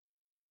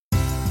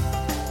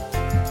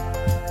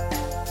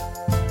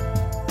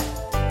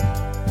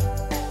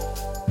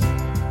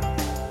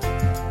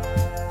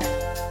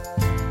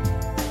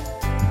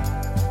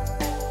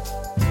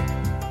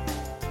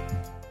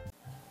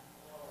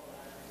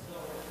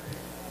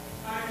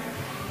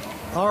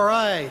All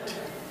right.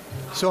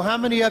 So how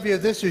many of you,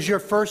 this is your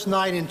first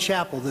night in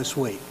chapel this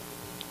week?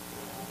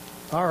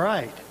 All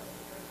right.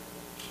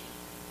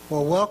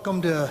 Well,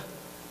 welcome to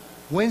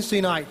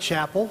Wednesday night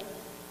chapel.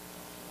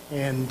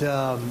 And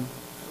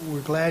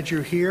we're glad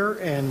you're here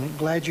and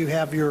glad you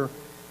have your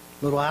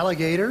little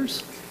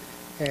alligators.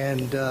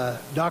 And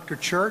Dr.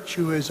 Church,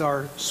 who is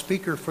our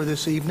speaker for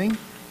this evening,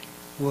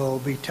 will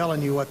be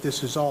telling you what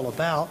this is all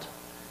about,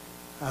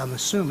 I'm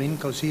assuming,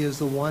 because he is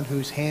the one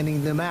who's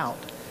handing them out.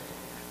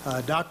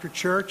 Dr.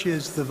 Church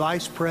is the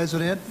Vice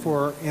President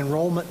for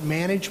Enrollment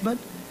Management,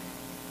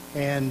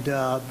 and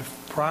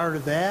prior to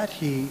that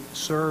he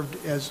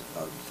served as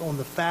on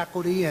the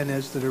faculty and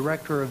as the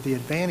Director of the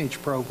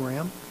Advantage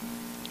Program,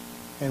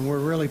 and we're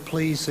really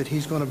pleased that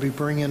he's going to be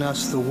bringing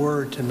us the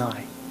Word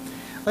tonight.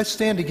 Let's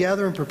stand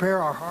together and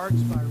prepare our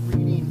hearts by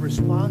reading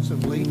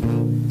responsively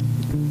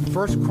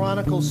 1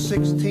 Chronicles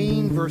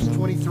 16, verse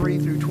 23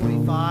 through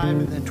 25,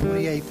 and then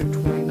 28 through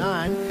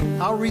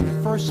 29. I'll read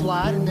the first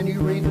slide, and then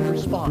you read the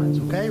response.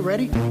 Okay,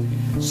 ready?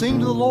 Sing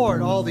to the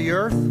Lord, all the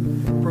earth.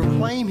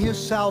 Proclaim His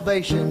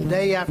salvation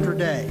day after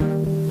day.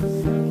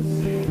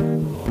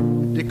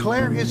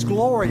 Declare His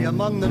glory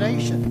among the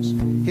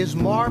nations, His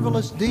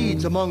marvelous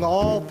deeds among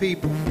all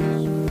peoples.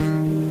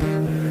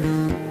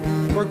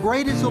 For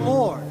great is the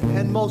Lord,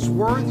 and most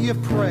worthy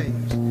of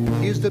praise.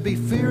 He is to be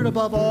feared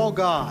above all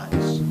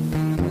gods.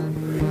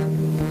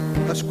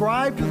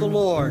 Ascribe to the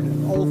Lord,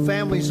 O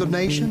families of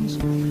nations.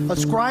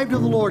 Ascribe to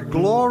the Lord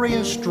glory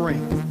and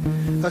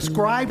strength.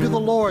 Ascribe to the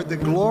Lord the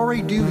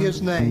glory due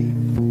His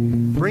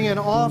name. Bring an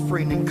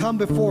offering and come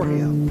before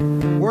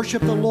Him.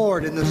 Worship the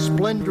Lord in the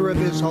splendor of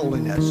His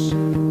holiness.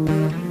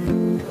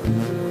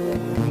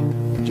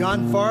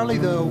 John Farley,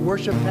 the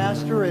worship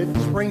pastor at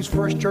Springs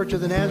First Church of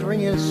the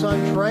Nazarene, and his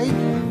son Trey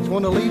is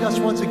going to lead us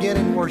once again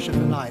in worship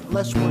tonight.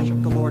 Let's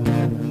worship the Lord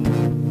together.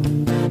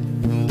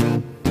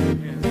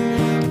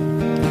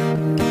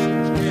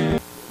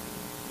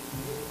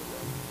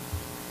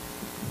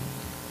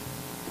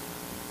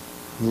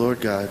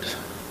 Lord God,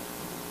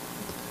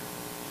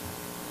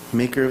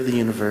 Maker of the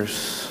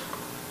universe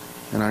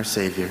and our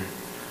Savior,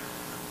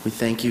 we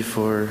thank you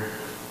for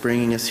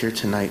bringing us here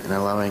tonight and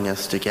allowing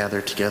us to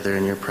gather together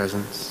in your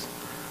presence.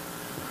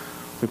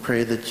 We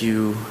pray that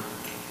you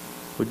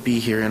would be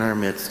here in our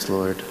midst,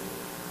 Lord,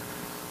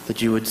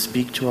 that you would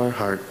speak to our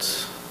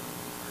hearts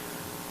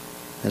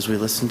as we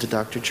listen to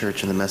Dr.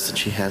 Church and the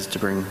message he has to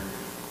bring.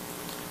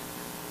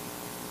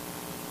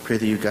 Pray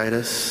that you guide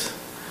us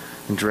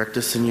and direct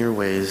us in your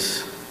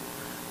ways.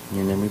 In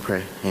your name we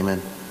pray.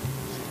 Amen.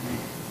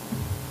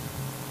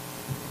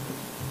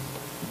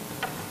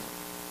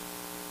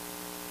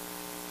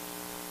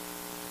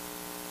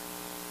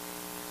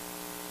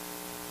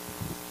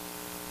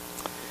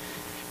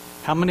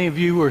 How many of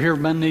you were here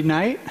Monday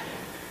night?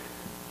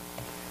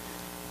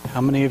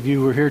 How many of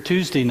you were here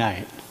Tuesday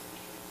night?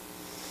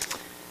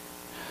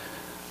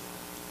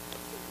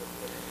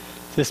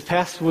 This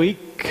past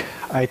week,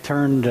 I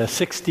turned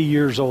 60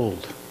 years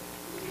old.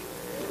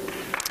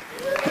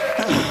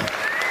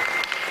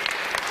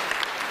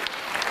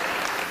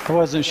 I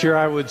wasn't sure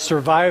I would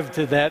survive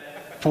to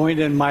that point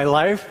in my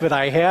life, but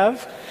I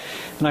have.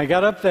 And I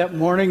got up that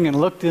morning and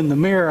looked in the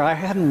mirror. I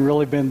hadn't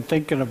really been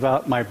thinking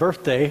about my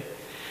birthday.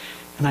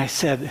 And I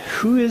said,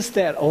 who is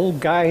that old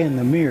guy in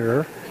the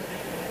mirror?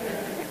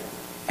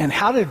 And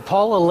how did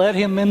Paula let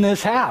him in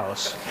this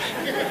house?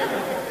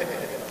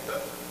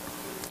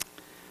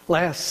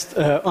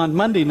 On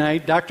Monday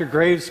night, Dr.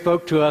 Graves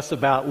spoke to us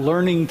about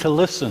learning to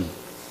listen.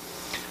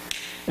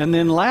 And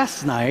then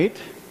last night,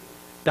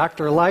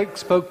 Dr. Like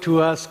spoke to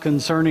us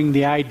concerning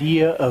the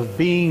idea of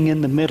being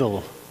in the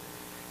middle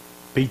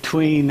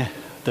between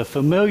the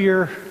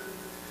familiar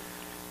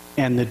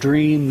and the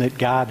dream that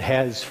God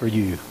has for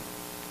you.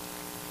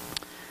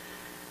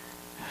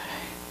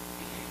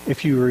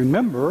 If you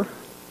remember,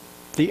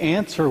 the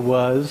answer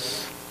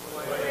was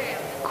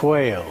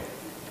quail.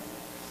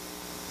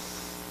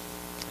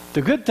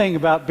 The good thing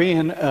about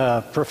being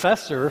a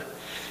professor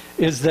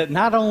is that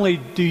not only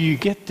do you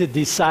get to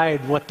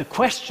decide what the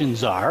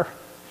questions are,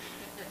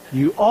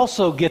 you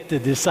also get to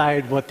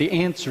decide what the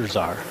answers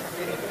are.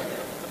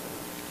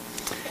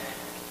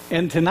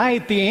 And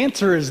tonight, the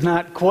answer is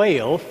not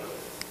quail.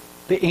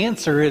 The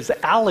answer is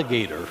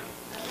alligator.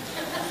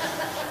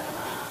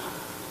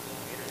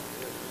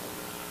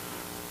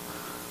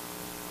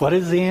 What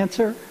is the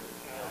answer?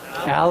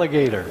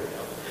 Alligator.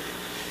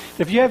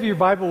 If you have your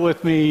Bible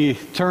with me,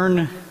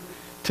 turn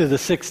to the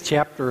 6th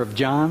chapter of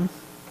John.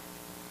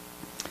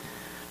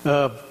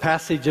 A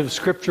passage of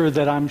Scripture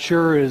that I'm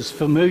sure is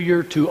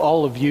familiar to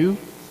all of you.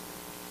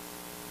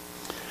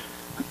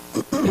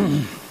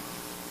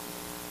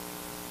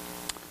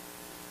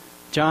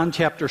 John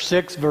chapter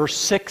 6, verse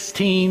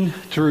 16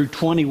 through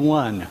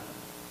 21.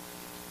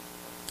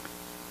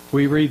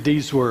 We read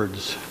these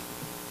words.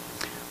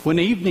 When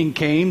evening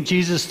came,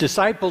 Jesus'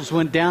 disciples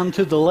went down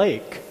to the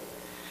lake.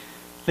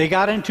 They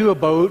got into a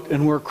boat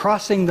and were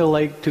crossing the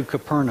lake to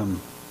Capernaum.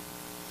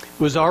 It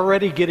was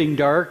already getting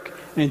dark,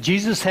 and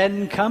Jesus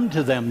hadn't come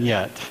to them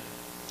yet.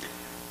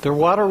 Their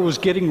water was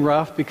getting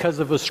rough because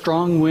of a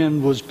strong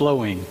wind was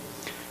blowing.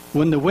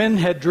 When the wind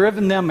had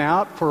driven them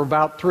out for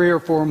about 3 or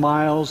 4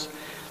 miles,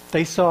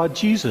 they saw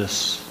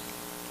Jesus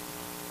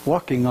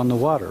walking on the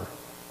water.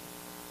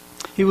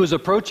 He was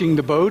approaching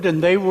the boat,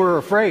 and they were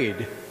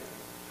afraid.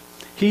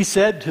 He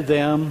said to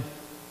them,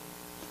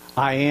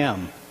 "I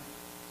am.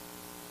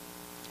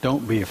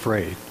 Don't be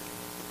afraid."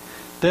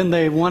 Then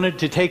they wanted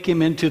to take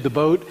him into the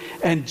boat,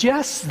 and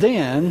just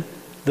then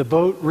the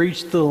boat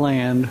reached the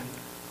land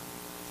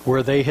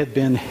where they had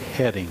been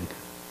heading.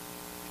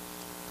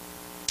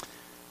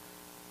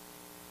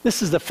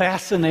 This is a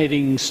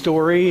fascinating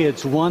story.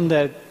 It's one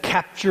that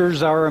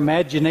captures our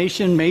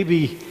imagination,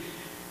 maybe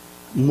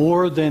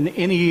more than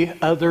any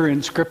other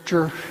in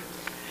Scripture,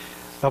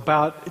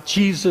 about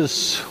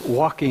Jesus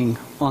walking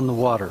on the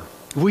water.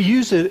 We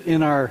use it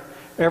in our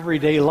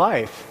everyday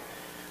life.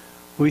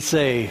 We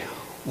say,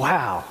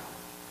 "Wow,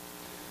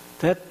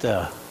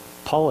 that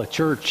Paula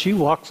Church, she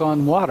walks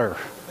on water.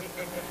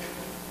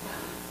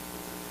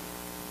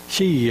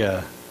 She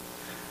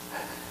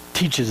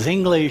teaches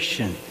English,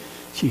 and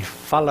she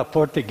fala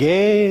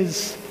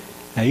Português,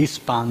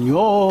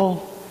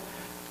 Espanol.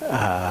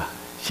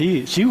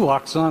 She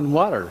walks on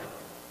water."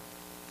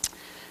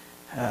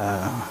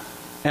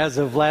 As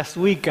of last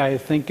week, I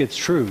think it's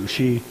true.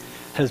 She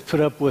has put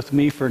up with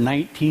me for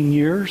 19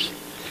 years,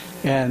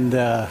 and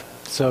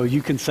so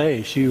you can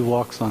say she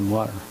walks on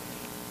water.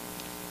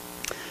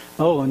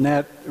 Oh, and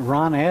that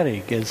Ron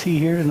Addig, is he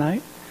here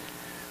tonight?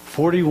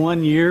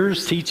 41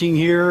 years teaching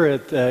here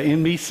at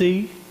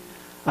NBC.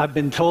 I've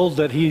been told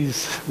that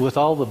he's, with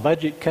all the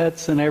budget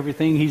cuts and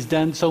everything, he's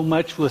done so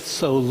much with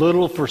so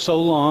little for so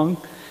long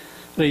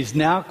that he's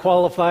now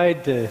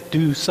qualified to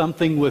do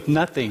something with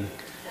nothing.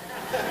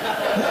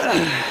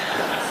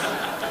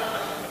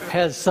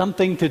 Has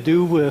something to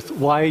do with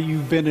why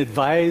you've been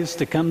advised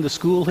to come to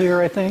school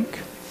here, I think.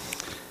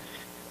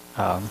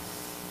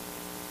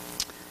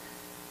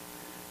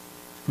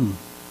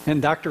 And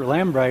Dr.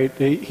 Lambright,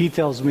 he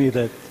tells me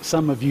that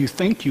some of you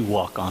think you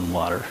walk on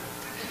water.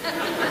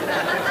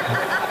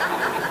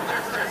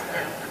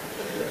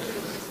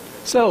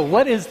 So,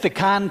 what is the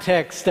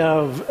context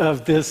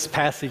of this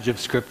passage of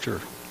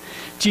Scripture?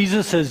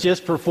 Jesus has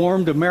just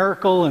performed a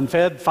miracle and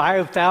fed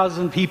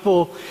 5,000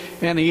 people,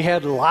 and he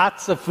had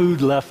lots of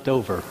food left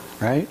over,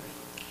 right?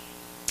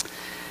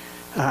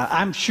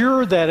 I'm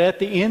sure that at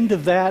the end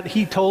of that,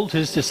 he told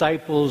his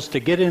disciples to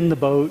get in the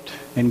boat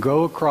and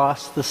go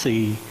across the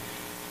sea.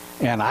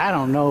 And I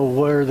don't know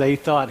where they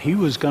thought he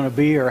was going to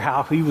be or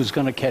how he was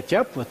going to catch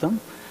up with them.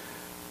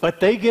 But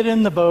they get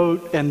in the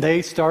boat and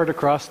they start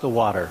across the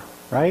water,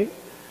 right?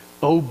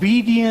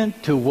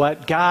 Obedient to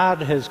what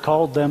God has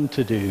called them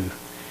to do.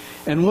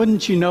 And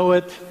wouldn't you know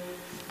it,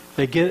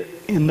 they get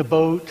in the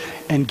boat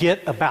and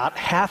get about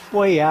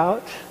halfway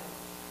out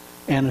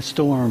and a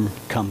storm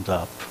comes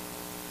up.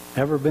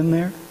 Ever been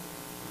there?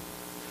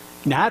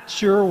 Not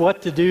sure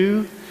what to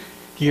do.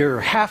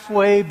 You're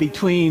halfway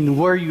between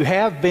where you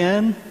have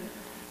been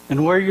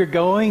and where you're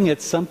going.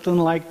 It's something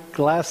like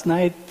last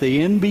night,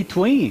 the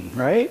in-between,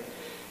 right?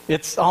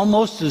 It's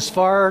almost as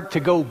far to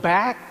go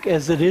back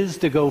as it is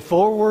to go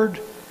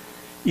forward.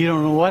 You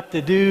don't know what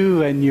to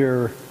do, and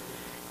you're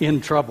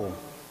in trouble.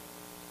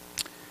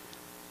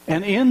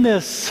 And in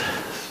this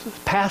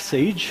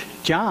passage,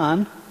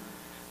 John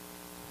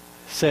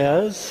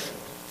says,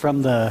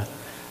 from the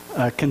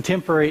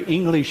Contemporary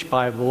English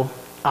Bible,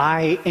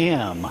 "I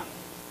am.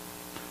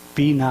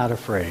 Be not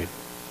afraid."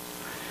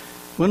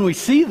 When we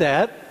see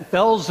that,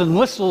 bells and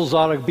whistles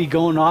ought to be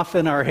going off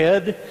in our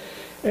head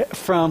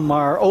from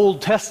our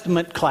Old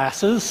Testament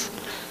classes,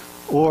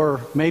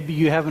 or maybe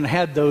you haven't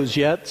had those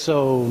yet,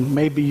 so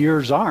maybe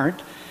yours aren't.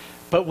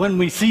 But when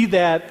we see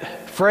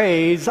that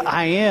phrase,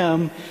 "I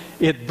am,"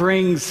 it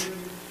brings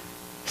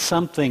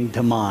something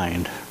to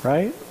mind,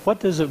 right? What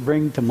does it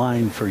bring to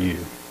mind for you?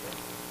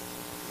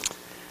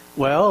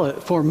 Well,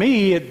 for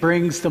me, it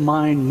brings to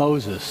mind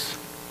Moses.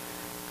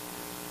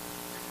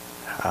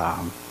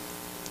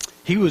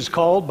 He was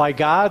called by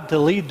God to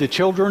lead the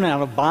children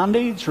out of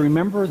bondage.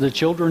 Remember, the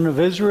children of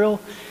Israel?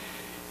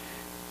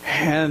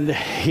 And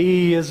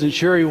he isn't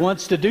sure he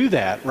wants to do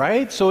that,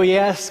 right? So he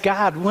asks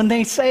God, when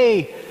they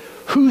say,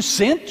 "Who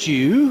sent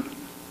you?"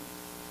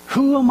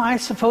 who am I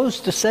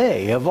supposed to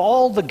say? Of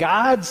all the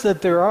gods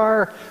that there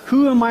are,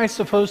 who am I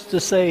supposed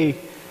to say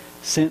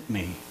sent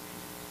me?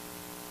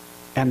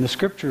 And the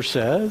Scripture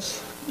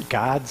says,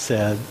 God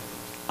said,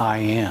 "I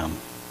am."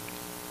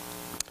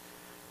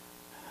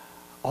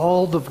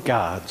 All the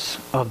gods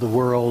of the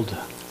world,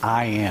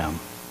 I am.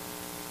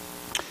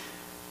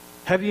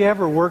 Have you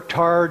ever worked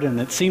hard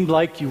and it seemed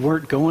like you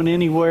weren't going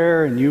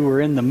anywhere, and you were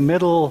in the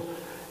middle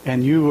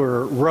and you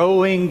were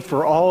rowing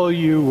for all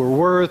you were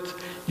worth?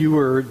 You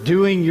were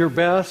doing your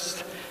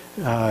best.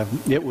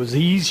 It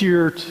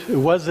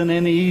wasn't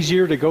any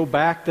easier to go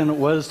back than it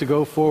was to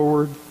go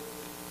forward.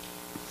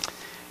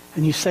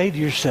 And you say to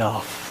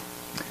yourself,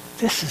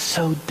 "This is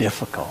so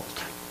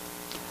difficult.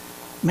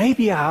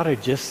 Maybe I ought to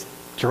just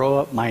throw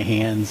up my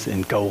hands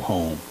and go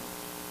home."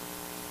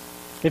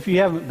 If you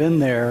haven't been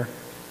there,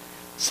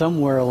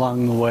 somewhere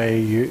along the way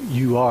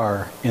you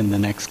are in the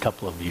next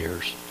couple of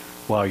years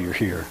while you're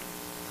here.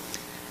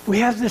 We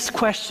have this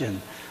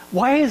question: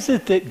 why is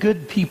it that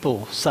good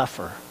people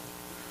suffer?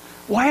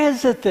 Why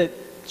is it that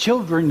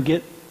children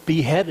get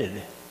beheaded?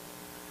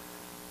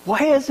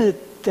 Why is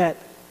it that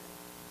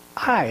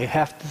I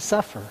have to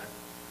suffer?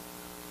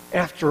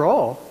 After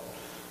all,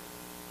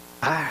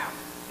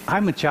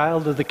 I'm a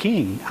child of the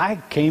King. I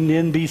came to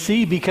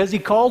NBC because he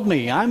called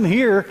me. I'm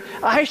here.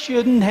 I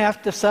shouldn't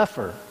have to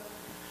suffer.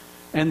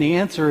 And the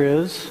answer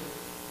is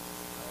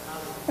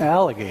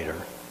alligator.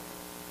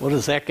 What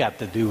does that got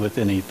to do with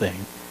anything,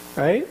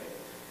 right?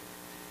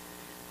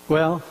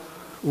 Well,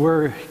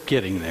 we're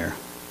getting there.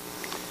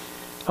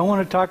 I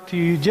want to talk to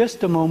you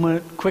just a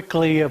moment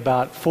quickly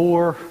about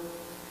 4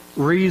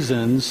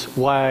 reasons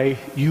why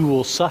you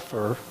will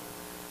suffer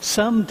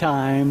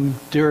sometime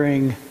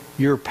during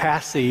your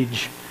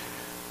passage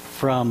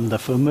from the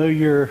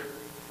familiar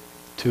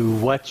to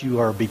what you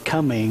are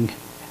becoming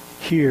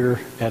here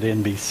at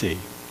NBC.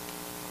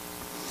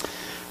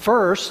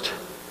 First,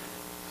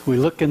 we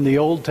look in the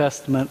Old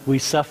Testament, we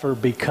suffer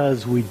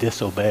because we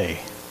disobey.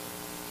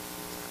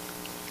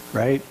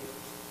 Right?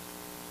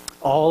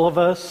 All of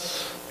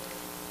us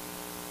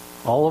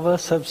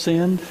have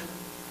sinned.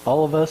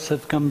 All of us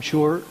have come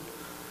short.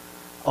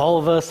 All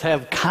of us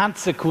have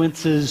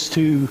consequences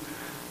to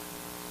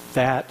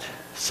that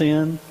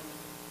sin.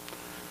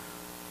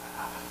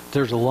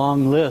 There's a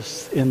long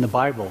list in the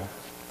Bible,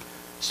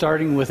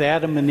 starting with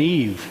Adam and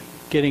Eve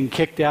getting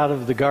kicked out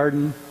of the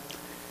garden.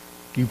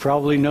 You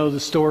probably know the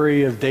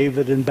story of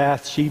David and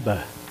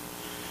Bathsheba,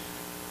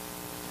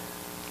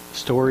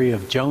 story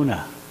of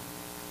Jonah.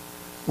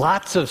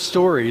 Lots of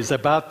stories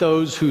about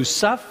those who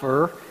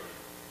suffer.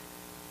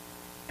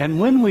 And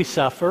when we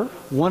suffer,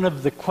 one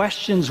of the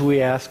questions we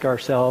ask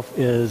ourselves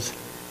is,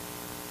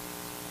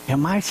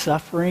 am I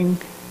suffering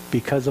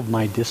because of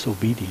my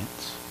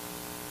disobedience?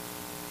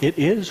 It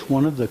is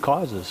one of the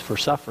causes for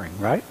suffering,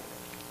 right?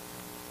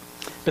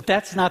 But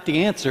that's not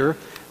the answer.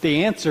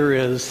 The answer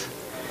is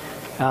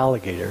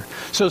alligator.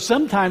 So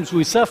sometimes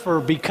we suffer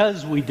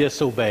because we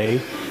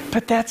disobey,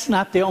 but that's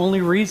not the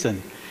only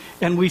reason.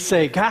 And we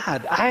say,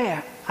 God,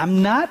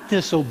 I'm not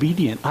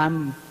disobedient.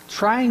 I'm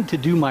trying to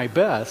do my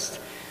best.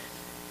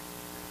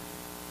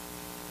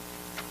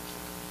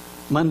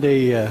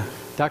 Monday,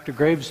 Dr.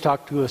 Graves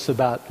talked to us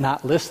about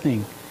not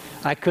listening.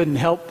 I couldn't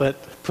help but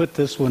put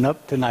this one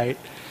up tonight.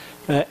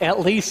 At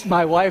least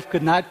my wife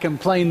could not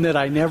complain that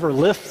I never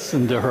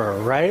listened to her,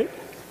 right?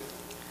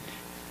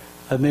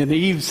 And then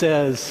Eve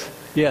says,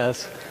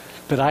 yes,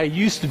 but I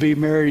used to be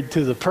married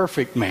to the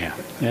perfect man.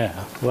 Yeah,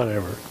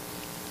 whatever.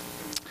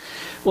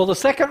 Well, the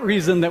second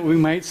reason that we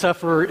might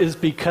suffer is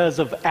because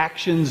of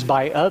actions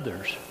by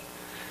others.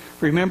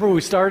 Remember,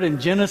 we start in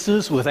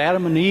Genesis with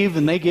Adam and Eve,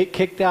 and they get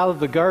kicked out of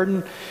the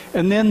garden.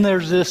 And then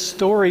there's this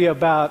story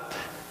about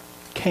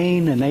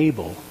Cain and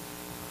Abel,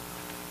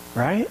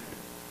 right?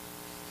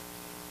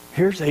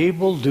 Here's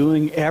Abel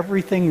doing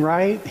everything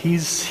right.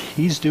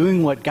 He's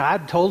doing what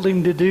God told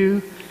him to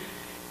do.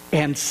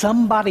 And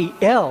somebody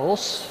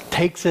else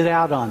takes it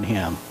out on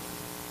him.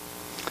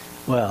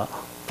 Well,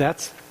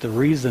 that's the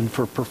reason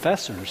for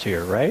professors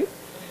here, right?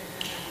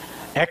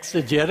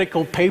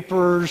 Exegetical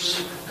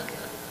papers,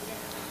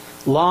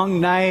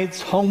 long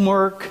nights,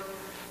 homework.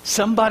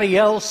 Somebody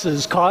else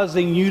is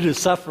causing you to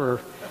suffer.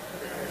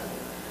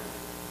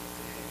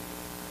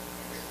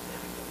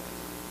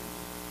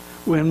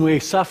 When we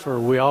suffer,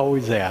 we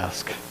always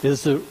ask,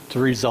 is it the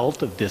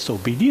result of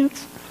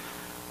disobedience?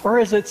 Or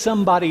is it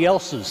somebody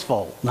else's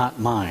fault, not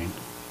mine?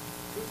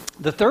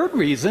 The third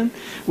reason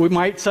we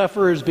might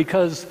suffer is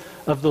because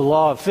of the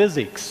law of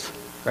physics,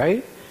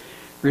 right?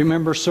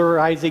 Remember Sir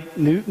Isaac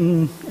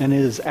Newton and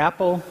his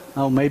apple?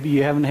 Oh, maybe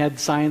you haven't had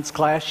science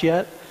class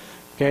yet.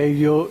 Okay,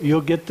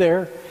 you'll get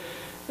there.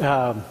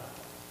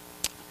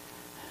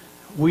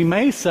 We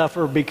may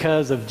suffer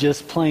because of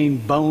just plain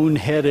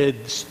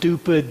boneheaded,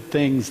 stupid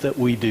things that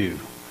we do,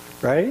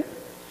 right?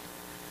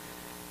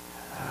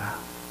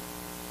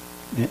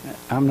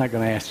 I'm not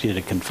going to ask you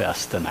to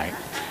confess tonight.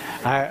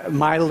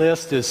 My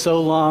list is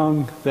so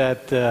long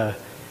that,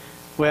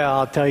 well,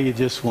 I'll tell you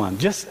just one.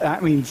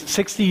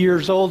 60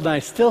 years old, and I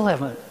still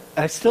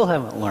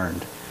haven't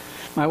learned.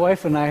 My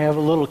wife and I have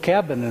a little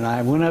cabin, and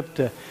I went up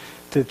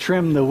to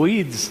trim the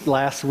weeds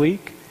last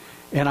week,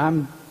 and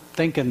I'm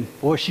thinking,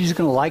 boy, she's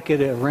going to like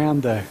it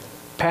around the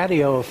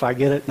patio if I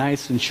get it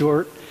nice and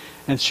short.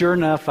 And sure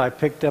enough, I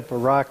picked up a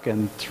rock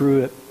and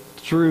threw it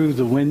through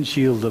the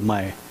windshield of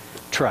my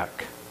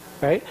truck.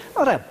 Right?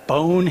 Not a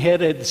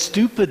boneheaded,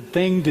 stupid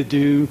thing to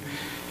do,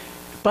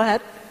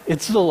 but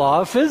it's the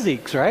law of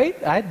physics,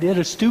 right? I did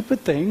a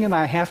stupid thing and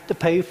I have to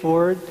pay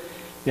for it,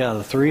 the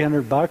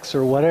 $300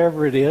 or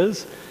whatever it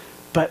is,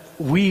 but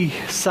we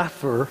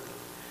suffer.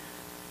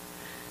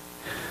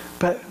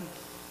 But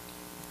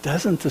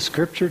doesn't the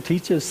scripture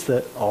teach us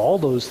that all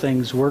those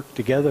things work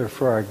together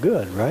for our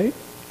good, right?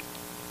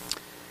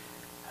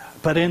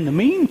 But in the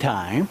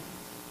meantime,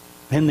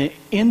 in the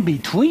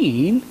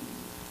in-between,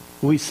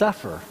 we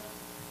suffer.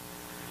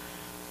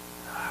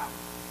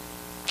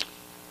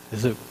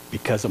 Is it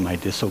because of my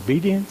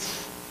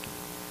disobedience?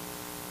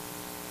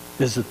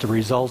 Is it the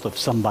result of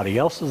somebody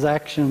else's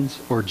actions,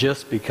 or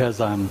just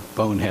because I'm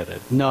boneheaded?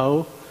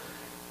 No.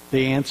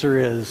 The answer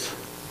is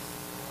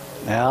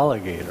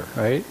alligator,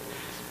 right?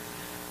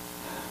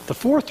 The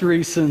fourth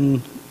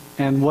reason,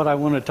 and what I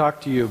want to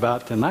talk to you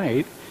about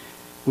tonight,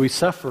 we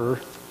suffer,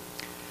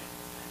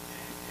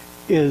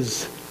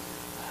 is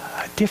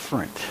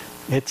different.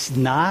 It's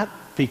not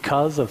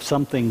because of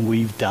something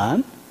we've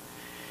done.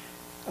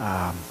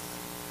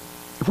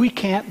 We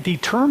can't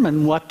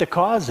determine what the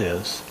cause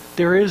is.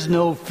 There is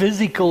no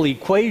physical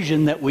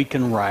equation that we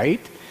can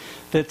write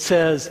that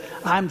says,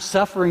 I'm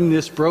suffering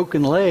this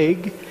broken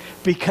leg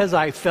because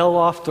I fell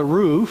off the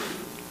roof.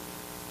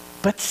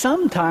 But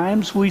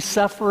sometimes we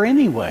suffer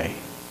anyway.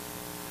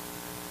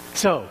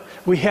 So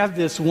we have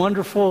this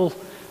wonderful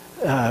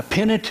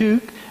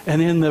Pentateuch,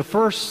 and in the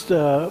first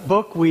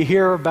book we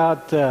hear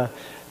about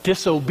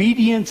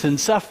disobedience and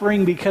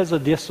suffering because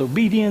of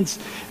disobedience,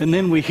 and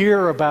then we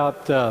hear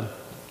about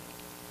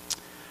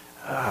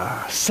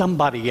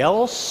somebody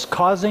else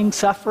causing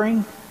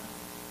suffering.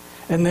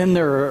 And then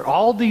there are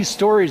all these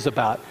stories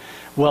about,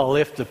 well,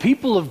 if the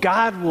people of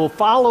God will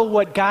follow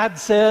what God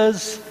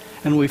says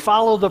and we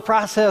follow the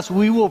process,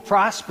 we will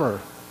prosper.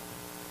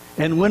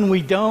 And when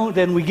we don't,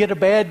 and we get a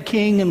bad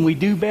king and we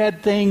do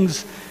bad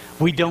things,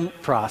 we don't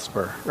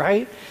prosper,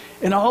 right?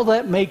 And all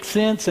that makes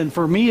sense. And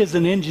for me as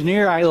an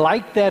engineer, I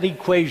like that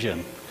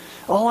equation.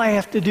 All I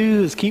have to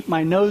do is keep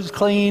my nose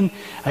clean.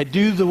 I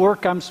do the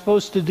work I'm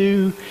supposed to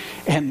do,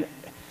 and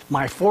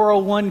my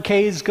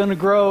 401k is going to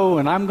grow,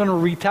 and I'm going to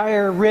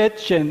retire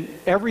rich, and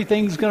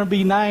everything's going to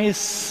be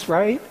nice,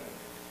 right?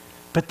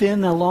 But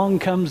then along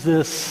comes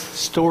this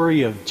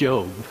story of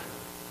Job.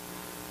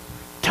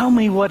 Tell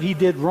me what he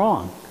did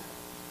wrong,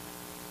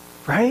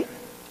 right?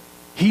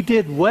 He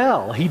did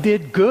well. He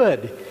did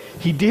good.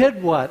 He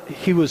did what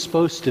he was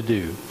supposed to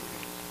do.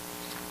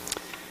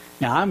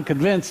 Now, I'm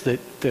convinced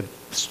that the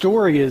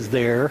story is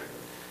there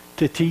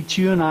to teach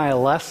you and I a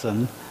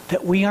lesson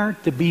that we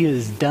aren't to be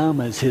as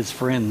dumb as his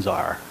friends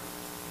are.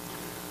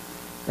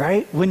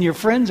 Right? When your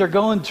friends are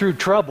going through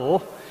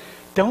trouble,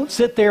 don't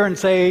sit there and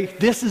say,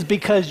 this is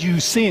because you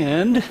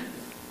sinned,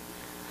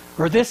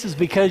 or this is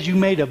because you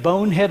made a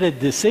boneheaded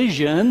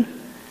decision.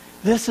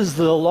 This is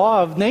the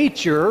law of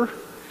nature.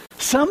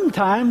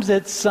 Sometimes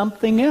it's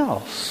something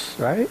else,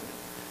 right?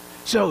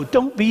 So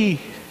don't be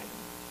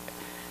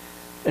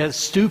as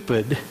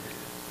stupid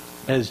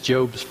as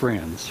Job's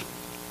friends.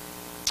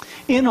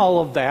 In all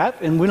of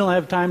that, and we don't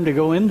have time to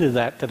go into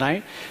that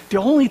tonight, the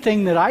only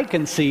thing that I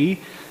can see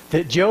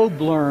that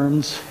Job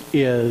learns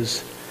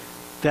is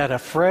that a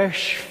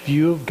fresh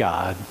view of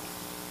God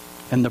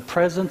and the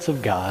presence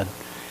of God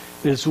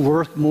is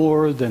worth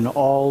more than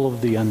all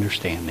of the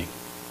understanding.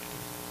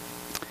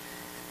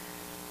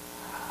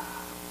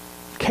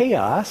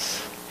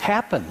 Chaos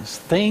happens.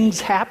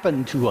 Things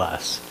happen to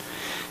us.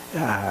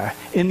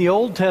 In the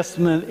Old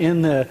Testament,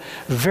 in the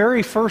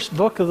very first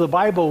book of the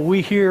Bible,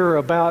 we hear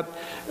about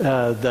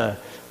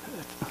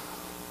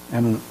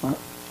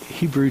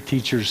Hebrew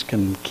teachers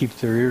can keep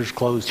their ears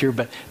closed here,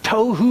 but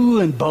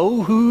tohu and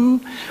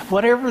bohu,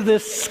 whatever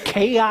this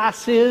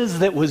chaos is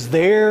that was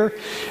there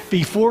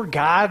before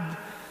God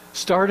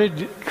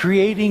started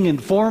creating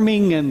and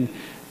forming and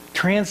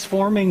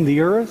transforming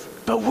the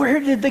earth. But where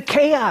did the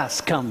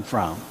chaos come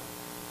from?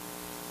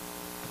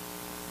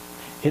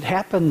 It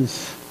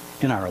happens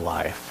in our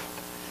life.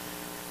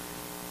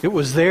 It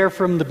was there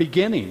from the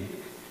beginning,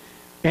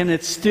 and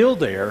it's still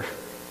there.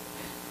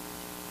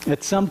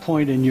 At some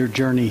point in your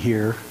journey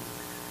here,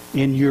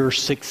 in your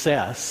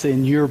success,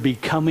 in your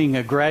becoming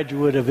a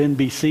graduate of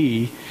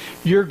NBC,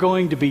 you're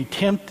going to be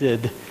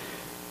tempted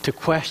to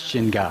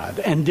question God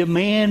and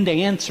demand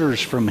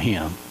answers from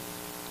Him.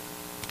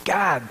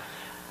 God,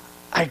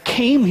 I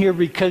came here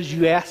because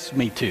you asked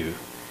me to,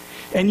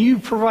 and you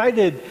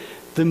provided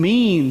the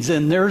means,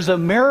 and there's a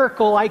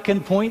miracle I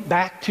can point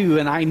back to,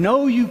 and I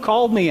know you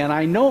called me, and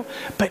I know,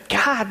 but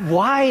God,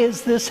 why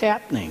is this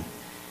happening?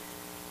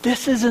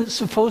 This isn't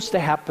supposed to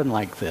happen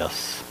like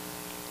this.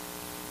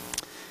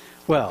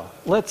 Well,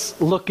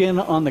 let's look in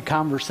on the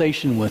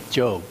conversation with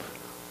Job.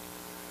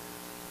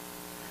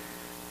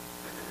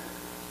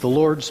 The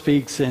Lord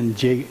speaks and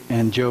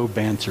Job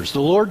answers.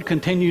 The Lord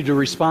continued to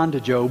respond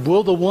to Job,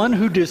 will the one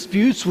who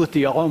disputes with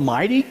the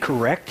Almighty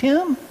correct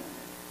him?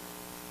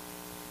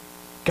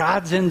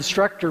 God's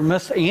instructor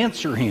must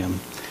answer him.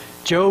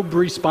 Job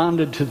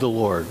responded to the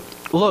Lord,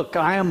 look,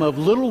 I am of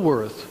little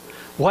worth.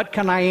 What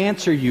can I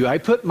answer you? I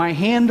put my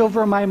hand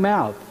over my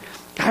mouth.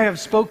 I have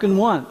spoken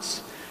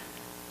once.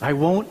 I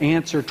won't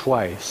answer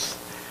twice.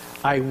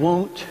 I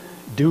won't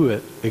do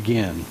it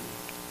again.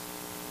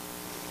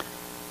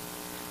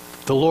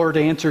 The Lord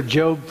answered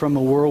Job from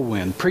a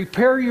whirlwind.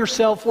 Prepare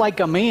yourself like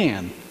a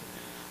man.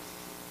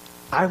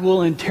 I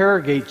will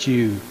interrogate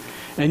you,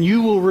 and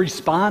you will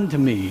respond to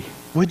me.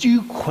 Would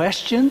you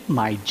question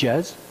my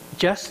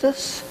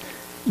justice?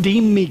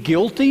 Deem me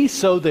guilty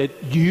so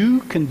that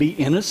you can be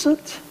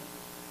innocent?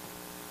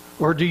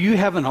 Or do you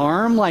have an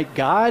arm like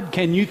God?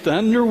 Can you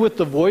thunder with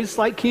the voice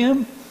like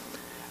Him?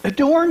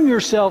 Adorn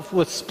yourself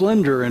with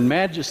splendor and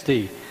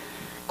majesty.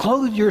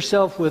 Clothe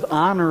yourself with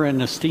honor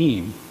and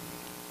esteem.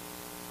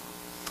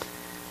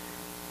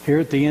 Here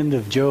at the end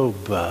of Job,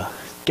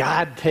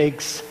 God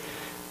takes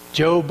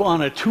Job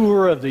on a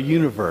tour of the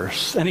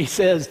universe, and he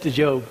says to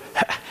Job,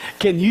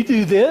 can you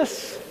do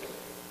this?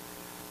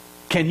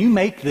 Can you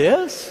make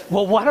this?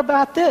 Well, what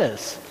about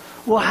this?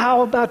 Well,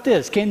 how about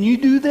this? Can you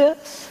do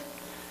this?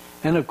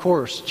 And of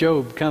course,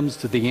 Job comes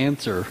to the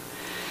answer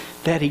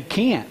that he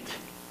can't.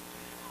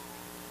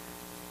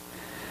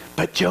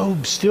 But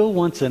Job still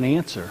wants an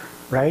answer,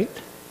 right?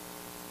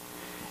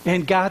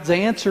 And God's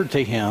answer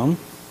to him,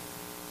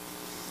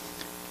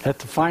 at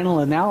the final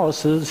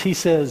analysis, he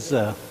says,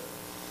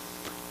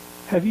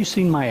 have you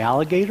seen my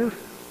alligator?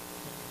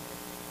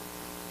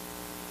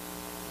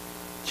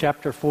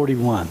 Chapter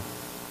 41.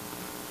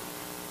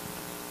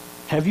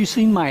 Have you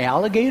seen my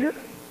alligator?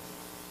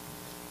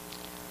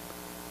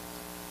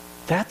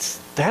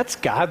 That's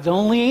God's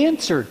only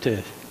answer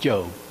to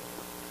Job.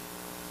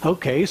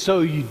 Okay,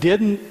 so you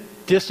didn't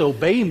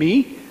disobey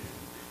me.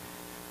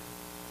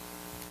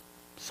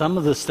 Some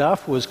of the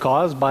stuff was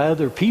caused by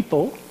other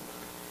people.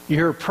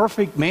 You're a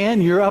perfect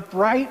man, you're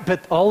upright,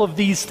 but all of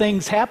these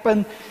things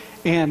happen,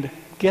 and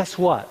guess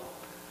what?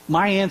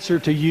 My answer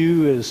to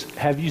you is,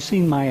 have you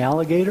seen my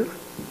alligator?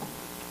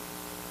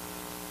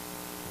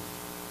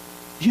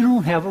 You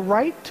don't have a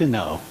right to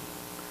know.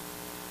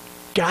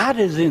 God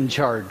is in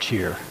charge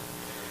here.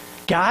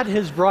 God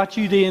has brought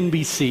you to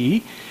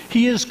NBC.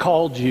 He has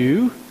called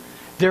you.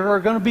 There are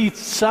going to be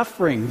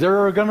suffering.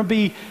 There are going to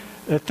be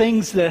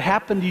things that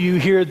happen to you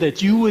here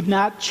that you would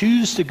not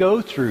choose to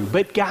go through.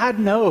 But God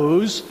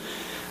knows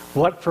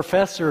what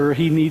professor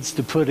He needs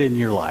to put in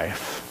your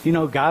life. You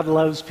know, God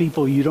loves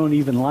people you don't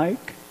even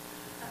like.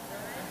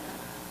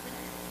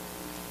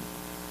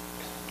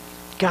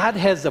 God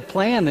has a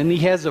plan and He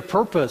has a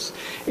purpose.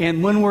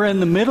 And when we're in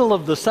the middle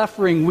of the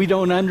suffering, we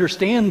don't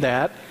understand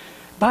that.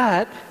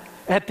 But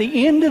at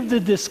the end of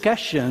the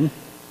discussion,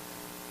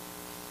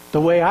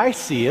 the way I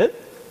see it,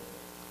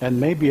 and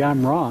maybe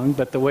I'm wrong,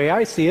 but the way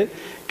I see it,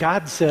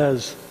 God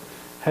says,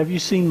 have you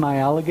seen my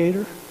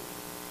alligator?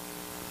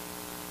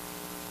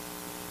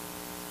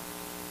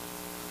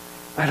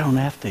 I don't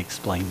have to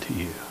explain to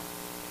you.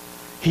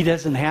 He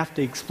doesn't have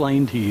to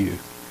explain to you.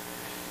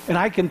 And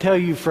I can tell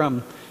you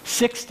from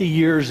 60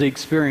 years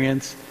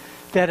experience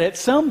that at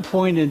some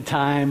point in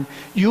time,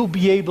 you'll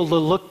be able to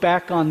look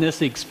back on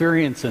this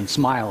experience and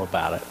smile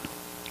about it.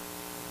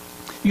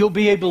 You'll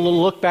be able to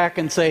look back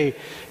and say,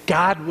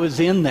 God was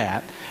in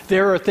that.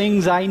 There are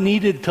things I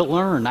needed to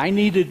learn. I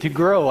needed to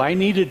grow. I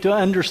needed to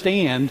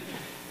understand.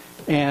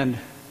 And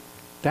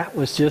that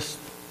was just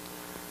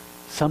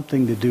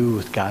something to do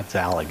with God's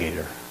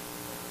alligator.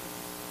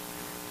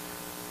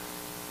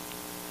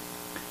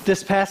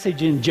 This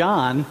passage in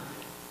John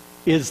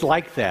is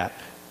like that.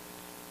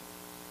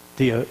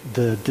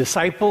 The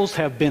disciples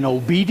have been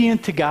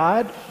obedient to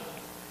God,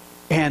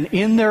 and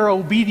in their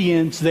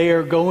obedience, they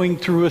are going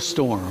through a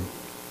storm.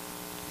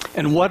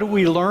 And what do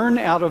we learn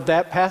out of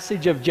that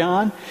passage of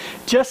John?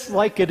 Just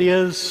like it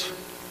is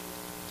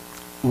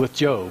with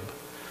Job,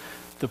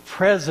 the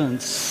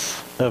presence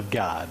of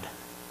God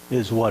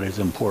is what is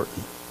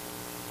important.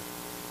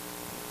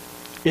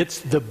 It's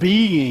the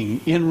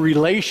being in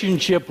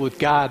relationship with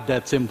God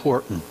that's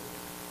important.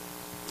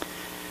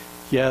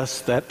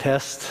 Yes, that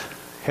test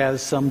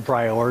has some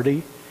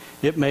priority.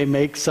 It may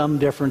make some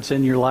difference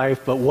in your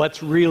life, but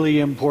what's really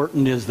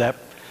important is that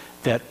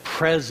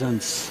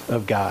presence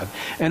of God.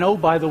 And oh,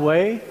 by the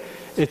way,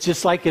 it's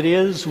just like it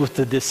is with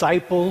the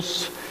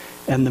disciples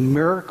and the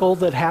miracle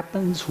that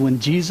happens when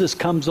Jesus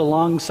comes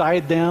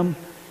alongside them,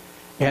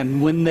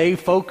 and when they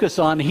focus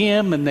on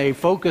Him and they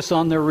focus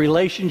on their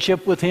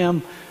relationship with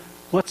Him,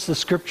 what's the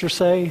scripture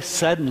say?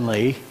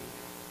 Suddenly,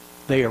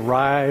 they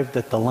arrived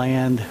at the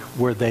land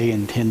where they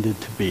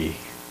intended to be.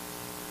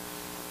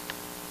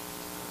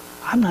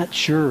 I'm not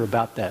sure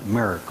about that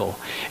miracle.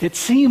 It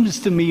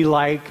seems to me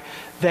like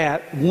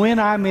that when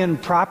I'm in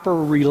proper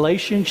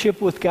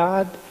relationship with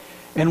God,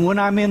 and when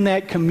I'm in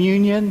that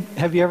communion,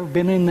 have you ever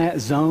been in that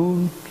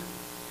zone?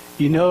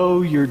 You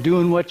know you're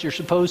doing what you're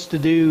supposed to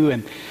do,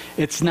 and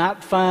it's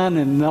not fun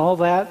and all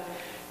that.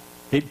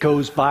 It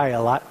goes by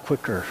a lot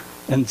quicker.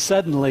 And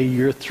suddenly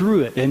you're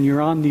through it and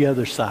you're on the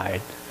other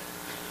side.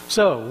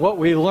 So what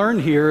we learn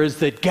here is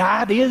that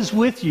God is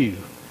with you.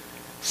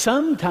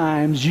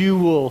 Sometimes you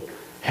will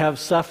have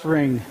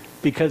suffering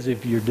because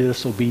of your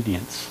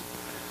disobedience.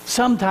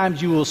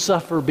 Sometimes you will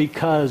suffer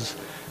because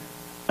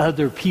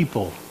other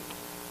people.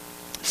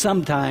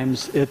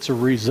 Sometimes it's a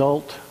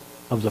result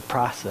of the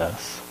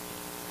process.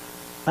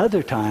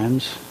 Other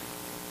times,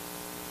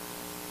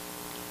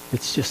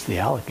 it's just the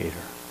alligator.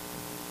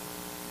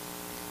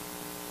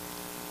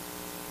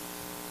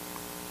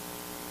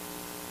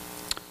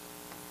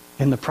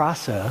 In the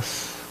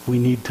process, we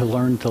need to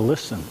learn to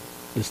listen,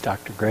 as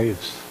Dr.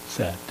 Graves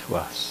said to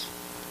us.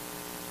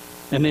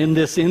 And in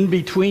this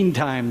in-between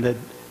time that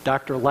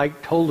Dr.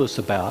 Light told us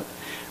about,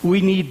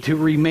 we need to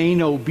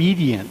remain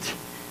obedient.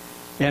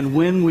 And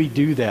when we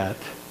do that,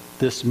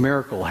 this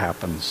miracle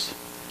happens.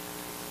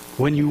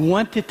 When you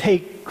want to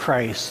take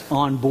Christ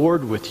on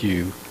board with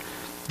you,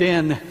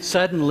 then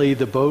suddenly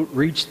the boat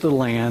reached the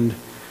land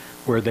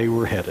where they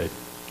were headed.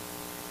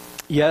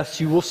 Yes,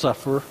 you will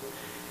suffer.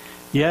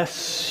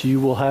 Yes, you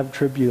will have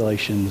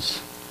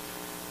tribulations.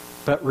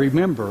 But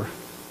remember,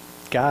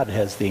 God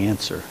has the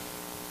answer.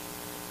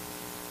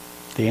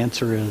 The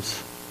answer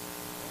is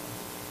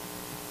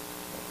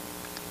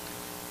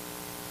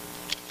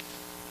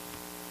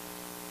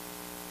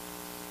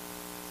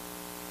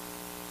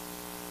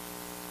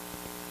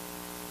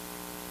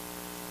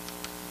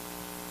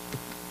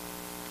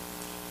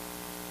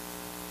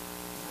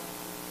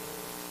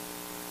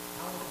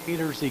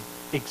Peter's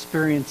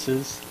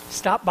experiences.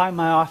 Stop by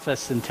my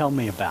office and tell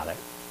me about it.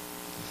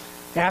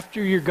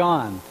 After you're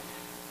gone,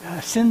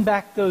 send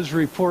back those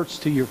reports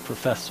to your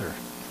professor.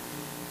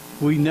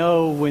 We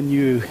know when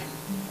you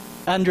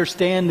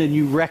understand and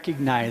you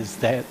recognize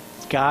that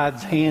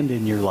God's hand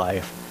in your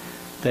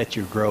life, that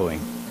you're growing.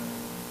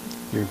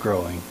 You're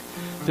growing.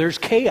 There's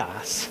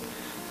chaos.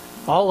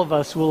 All of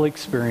us will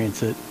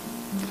experience it.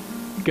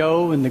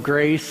 Go in the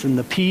grace and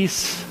the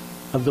peace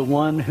of the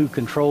one who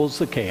controls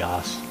the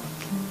chaos.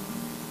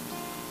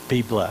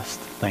 Be blessed.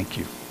 Thank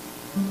you.